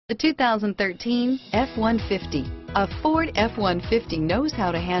The 2013 F-150. A Ford F-150 knows how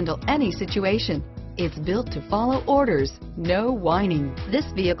to handle any situation. It's built to follow orders, no whining. This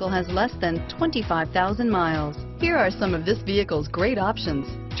vehicle has less than 25,000 miles. Here are some of this vehicle's great options: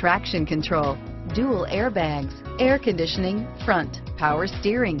 traction control, dual airbags, air conditioning, front, power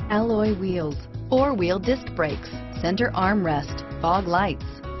steering, alloy wheels, four-wheel disc brakes, center armrest, fog lights,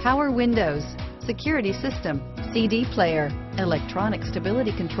 power windows, security system, CD player, electronic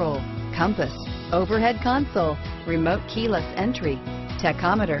stability control, compass, overhead console, remote keyless entry,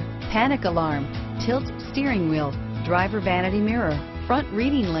 tachometer, panic alarm, tilt steering wheel, driver vanity mirror, front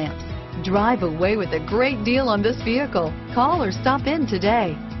reading lamps. Drive away with a great deal on this vehicle. Call or stop in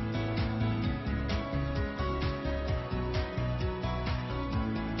today.